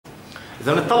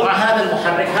اذا بنطلع هذا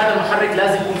المحرك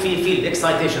لازم يكون فيه فيلد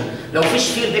اكسايتيشن. لو فيش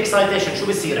فيلد اكسايتيشن شو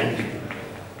بصير عندي؟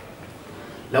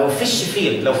 لو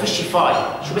فيش فاي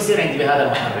شو بصير عندي بهذا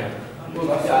المحرك؟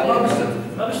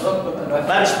 ما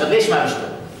بيشتغل. ليش ما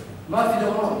بيشتغل؟ ما في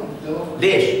دوران.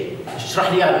 ليش؟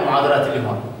 اشرح لي اياها بالمعادلات اللي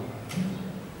هون.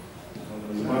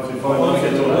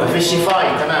 ما فيش فاي.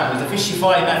 تمام. اذا فيش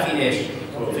فاي ما في ايش؟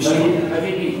 ما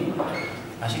في بي.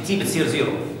 عشان تي بتصير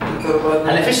زيرو.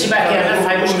 هلا فيش باقي يعملوا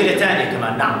هاي مشكله ثانيه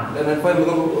كمان. نعم. لان الفاي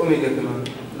مضروب باوميجا كمان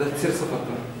تصير صفر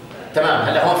كمان. تمام.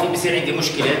 هلا هون في بصير عندي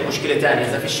مشكله ثانيه.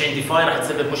 اذا فيش عندي فاي راح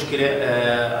تسبب مشكله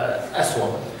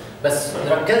اسوء. بس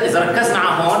اذا ركزنا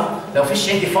على هون لو فيش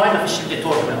عندي فاي ما فيش عندي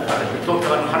تورك بالمحرك. التورك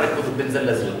تبع المحرك بنزل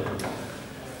لزل.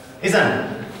 اذا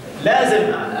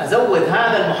لازم ازود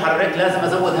هذا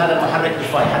المحرك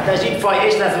بالفاي. حتى اجيب فاي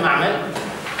ايش لازم اعمل؟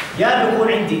 يا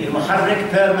بيكون عندي المحرك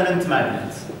بيرمننت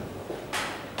ماجنت.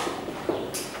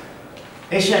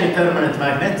 ايش يعني بيرمننت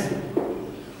ماجنت؟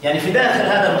 يعني في داخل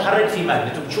هذا المحرك في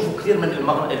ماجنت، وبتشوفوا كثير من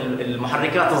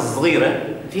المحركات الصغيره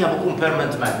فيها بكون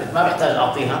بيرمننت ماجنت، ما بحتاج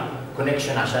اعطيها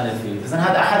كونكشن عشان الفيلد. اذا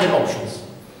هذا احد الاوبشنز.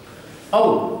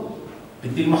 او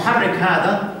بدي المحرك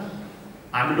هذا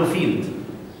اعمل له فيلد.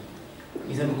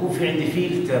 اذا بكون في عندي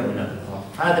فيلد تيرمينال،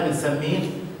 هذا بنسميه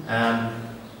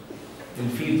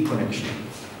الفيلد كونكشن،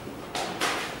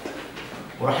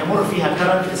 وراح يمر فيها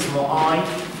كرنت اسمه اي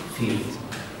فيلد.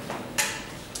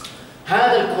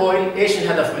 هذا الكويل ايش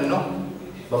الهدف منه؟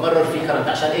 بمرر فيه كرنت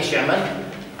عشان ايش يعمل؟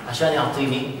 عشان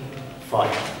يعطيني فاي.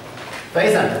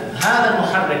 فاذا هذا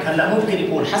المحرك هلا ممكن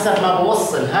يكون حسب ما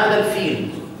بوصل هذا الفيلد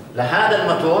لهذا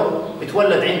الموتور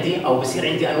بتولد عندي او بصير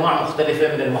عندي انواع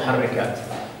مختلفه من المحركات.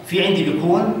 في عندي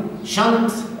بيكون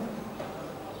شنت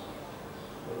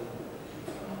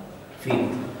فيلد.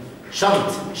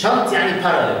 شنت يعني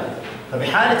باراليل.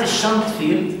 فبحاله الشنت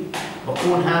فيلد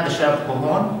بكون هذا شابكه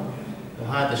هون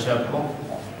وهذا شابكه.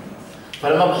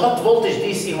 فلما بحط فولتج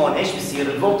دي سي هون ايش بصير؟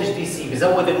 الفولتج دي سي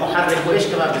بزود المحرك وايش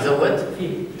كمان بزود؟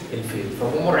 الفيلد.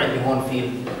 فبمر عندي هون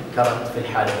فيلد كرنت في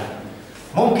الحاله.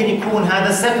 ممكن يكون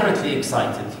هذا سيبريتلي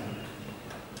اكسايتد.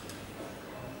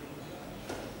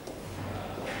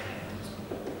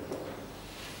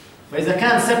 فاذا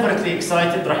كان سيبريتلي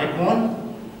اكسايتد راح يكون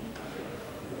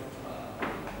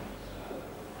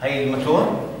هي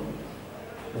الموتور،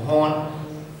 وهون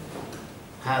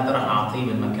هذا راح اعطيه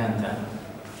من مكان ثاني.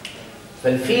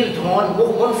 فالفيلد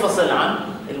هون منفصل عن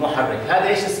المحرك. هذا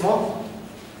ايش اسمه؟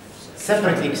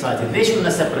 سيبريتلي اكسايتد. ليش قلنا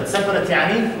سيبريت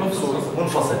يعني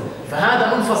منفصل.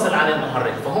 فهذا منفصل عن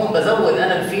المحرك، فهون بزود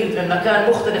انا الفيلد من مكان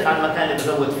مختلف عن المكان اللي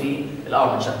بزود فيه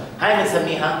الارمتشر. هاي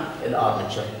بنسميها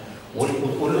الارمتشر.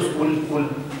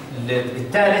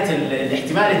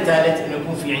 الاحتمال الثالث انه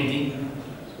يكون في عندي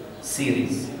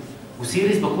سيريز،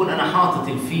 وسيريز بكون انا حاطط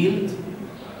الفيلد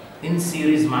ان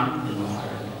سيريز مع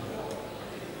المحرك.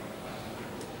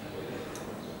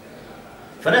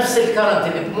 فنفس الكرنت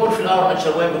اللي بمر في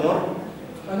الارمتشر وين بمر؟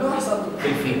 في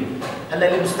الفيلد. هلا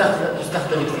اللي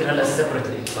مستخدم كثير هلا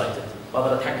السيبريتلي اكسايتد،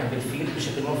 بقدر اتحكم بالفيلد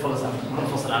بشكل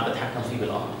منفصل عم بتحكم فيه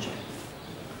بالارمتشر.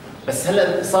 بس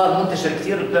هلا صار منتشر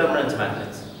كثير البيرمننت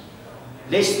ماجنت.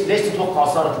 ليش تتوقعوا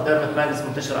صارت البيرمننت ماجنت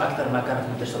منتشره اكثر ما كانت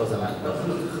منتشره زمان؟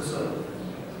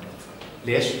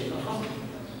 ليش؟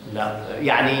 لا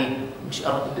يعني مش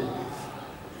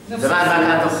زمان ما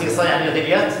كانت رخيصه يعني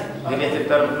غليت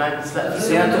البيرمننت ماجنت. لا في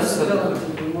سياسه.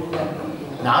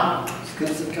 نعم.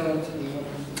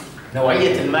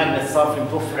 نوعيه الماجنت صار في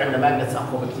متوفر عندنا ماجنتس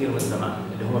اقوى بكثير من زمان،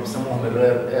 اللي هم بسموهم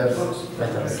الرير ايرث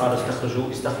ميتالز. صاروا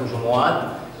يستخرجوا مواد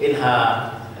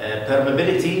لها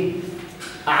بيرمابيليتي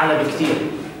اعلى بكثير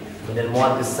من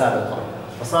المواد السابقه،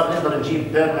 فصار نقدر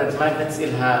نجيب بيرمننت ماجنتس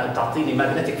لها تعطيني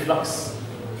ماجنتيك فلكس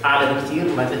اعلى بكثير،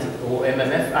 ماجنتيك وام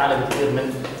ام اف اعلى بكثير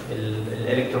من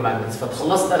الالكتروماجنتس.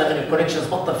 فتخلصت انا من الكونكشنز،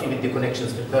 بطل في بدي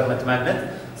كونكشنز في البيرمننت ماجنت،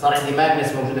 صار عندي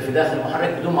ماجنتس موجوده في داخل المحرك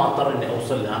بدون ما اضطر اني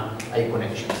اوصل لها اي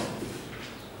كونكشنز.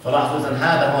 فلاحظوا اذا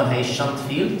هذا هون هي الشنت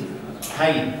فيلد،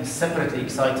 هي السيبريتلي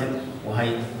اكسايتد،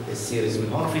 وهي السيريز.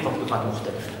 من هون في تطبيقات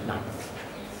مختلفه. نعم.